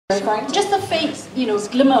Just the faint,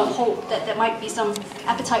 glimmer of hope that there might be some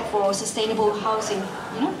appetite for sustainable housing,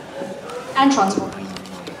 and transport.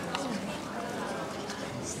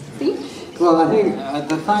 Steve? Well, I think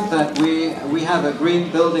the fact that we have a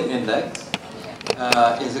green building index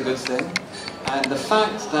is a good thing. And the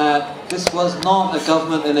fact that this was not a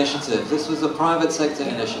government initiative, this was a private sector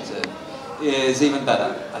initiative, is even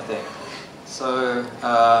better, I think. So,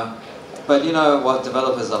 but you know what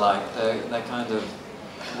developers are like, they're kind of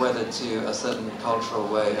wedded to a certain cultural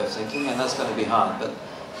way of thinking, and that's going to be hard, but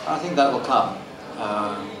I think that will come.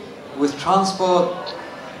 With transport,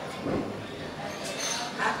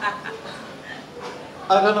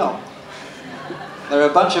 I don't know. There are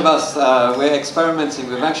a bunch of us, we're experimenting.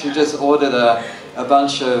 We've actually just ordered a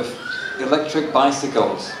bunch of electric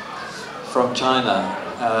bicycles from China,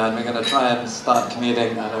 and we're going to try and start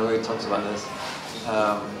commuting. I know we talked about this.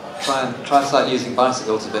 Try and start using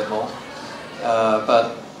bicycles a bit more.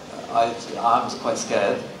 But I'm quite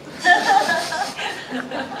scared.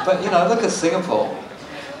 But look at Singapore.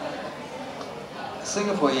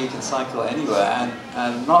 Singapore, you can cycle anywhere,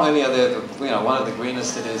 and not only are they one of the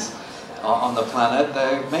greenest cities on the planet,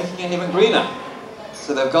 they're making it even greener.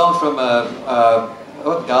 So they've gone from a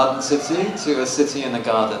garden city to a city in a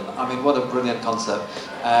garden. I mean, what a brilliant concept.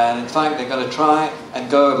 And in fact, they're going to try and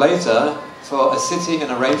go later for a city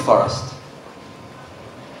in a rainforest,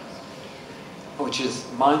 which is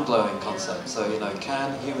a mind-blowing concept. So,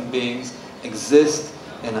 can human beings exist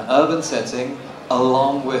in an urban setting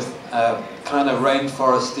along with a kind of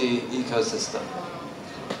rainforesty ecosystem?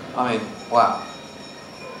 I mean, wow.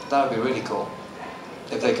 That would be really cool,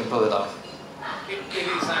 if they can pull it off. It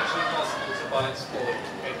is actually possible to buy sport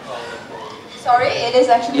in Kuala. Sorry, it is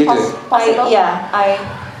actually possible?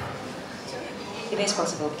 It is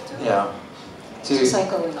possible. Yeah. To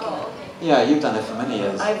cycle. Yeah, you've done it for many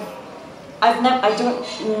years. I've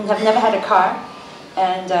never had a car,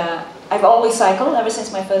 and I've always cycled ever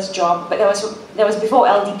since my first job. But that was before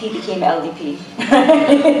LDP became LDP.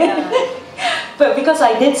 But because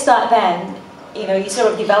I did start then, you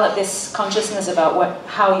sort of develop this consciousness about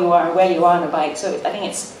how you are, where you are on a bike. So I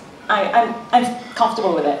think I'm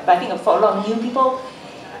comfortable with it. But I think for a lot of new people,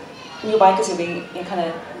 new bikers will be kind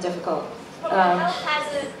of difficult.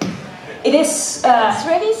 It is. It's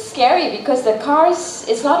really scary because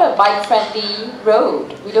it's not a bike-friendly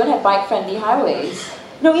road. We don't have bike-friendly highways.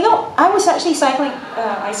 No, I was actually cycling.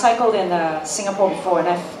 I cycled in Singapore before, and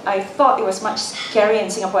I thought it was much scarier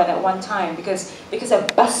in Singapore at one time because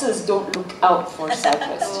the buses don't look out for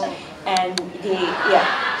cyclists, and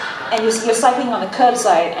and you're cycling on the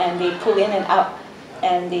curbside, and they pull in and out,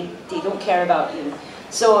 and they don't care about you.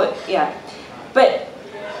 So but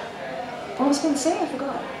what was I going to say? I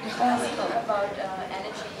forgot. About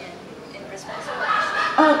energy and responsible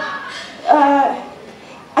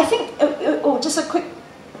I think. Just a quick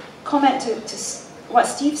comment to what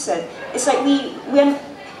Steve said. It's like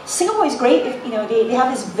Singapore is great if they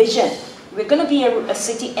have this vision. We're going to be a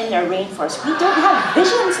city in a rainforest. We don't have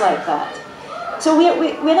visions like that. So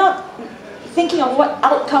we're not thinking of what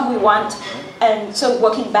outcome we want, and so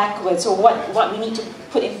working backwards, or what we need to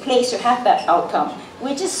put in place to have that outcome.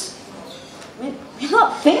 We're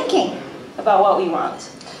not thinking about what we want.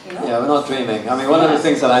 Yeah, we're not dreaming. I mean, one of the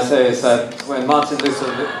things that I say is that when Martin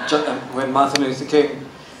Luther King,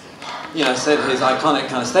 said his iconic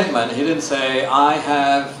kind of statement, he didn't say, "I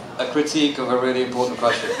have a critique of a really important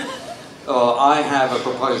question," or "I have a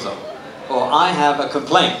proposal," or "I have a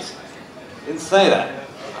complaint." He didn't say that.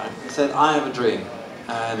 He said, "I have a dream,"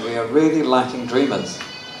 and we are really lacking dreamers.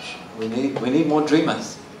 We need more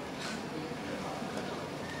dreamers.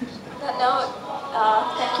 On that note,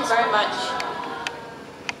 thank you very much.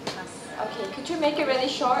 Okay, could you make it really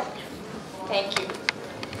short? Thank you.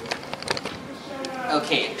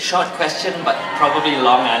 Okay, short question, but probably a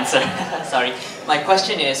long answer. Sorry. My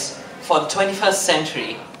question is, for the 21st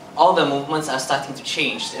century, all the movements are starting to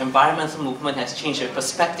change. The environmental movement has changed their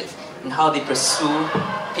perspective and how they pursue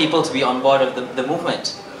people to be on board of the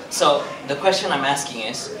movement. So the question I'm asking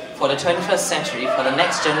is, for the 21st century, for the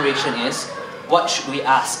next generation is, what should we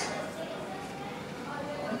ask?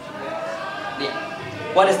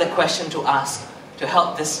 What is the question to ask to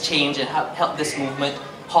help this change and help this movement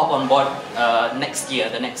hop on board the next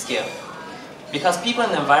year? Because people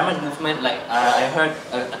in the environment movement, like I heard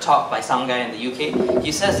a talk by some guy in the UK,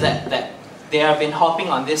 he says that they have been hopping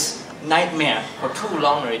on this nightmare for too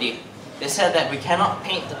long already. They said that we cannot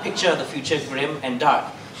paint the picture of the future grim and dark,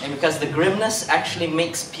 and because the grimness actually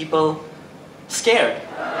makes people scared,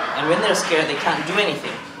 and when they're scared they can't do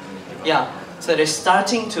anything. So they're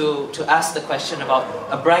starting to ask the question about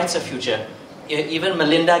a brighter future. Even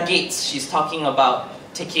Melinda Gates, she's talking about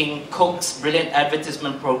taking Coke's brilliant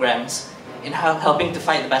advertisement programs in helping to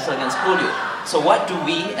fight the battle against polio. So what do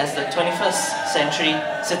we as the 21st century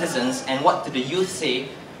citizens and what do the youth say?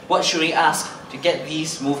 What should we ask to get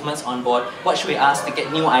these movements on board? What should we ask to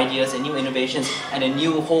get new ideas and new innovations and a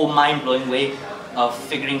new whole mind-blowing way of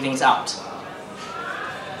figuring things out?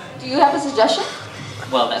 Do you have a suggestion?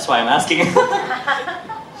 Well, that's why I'm asking.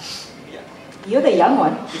 You're the young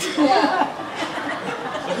one.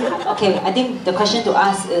 Okay, I think the question to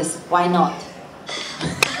ask is why not?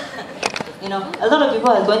 You know, a lot of people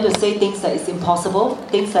are going to say things that it's impossible,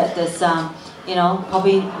 things that there's, you know,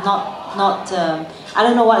 probably not. I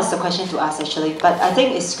don't know what is the question to ask actually, but I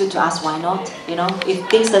think it's good to ask why not. You know, if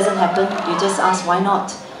things doesn't happen, you just ask why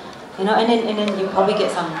not. You know, and then you probably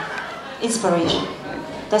get some inspiration.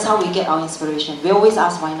 That's how we get our inspiration. We always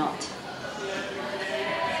ask why not.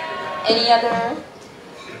 Any other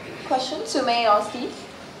questions, Sumei or Steve,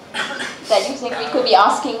 that you think we could be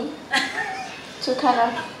asking to kind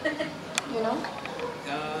of, you know,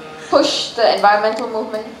 push the environmental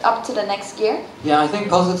movement up to the next gear? Yeah, I think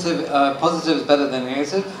positive is better than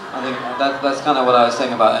negative. I think that's kind of what I was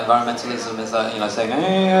saying about environmentalism, is that, you know, saying,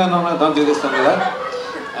 hey, no, don't do this, don't do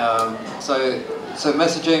that. So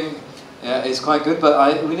messaging is quite good,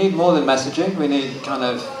 but we need more than messaging. We need kind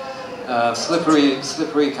of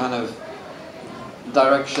slippery kind of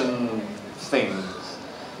direction things.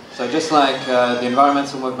 So just like the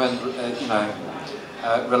environmental movement, you know,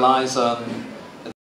 relies on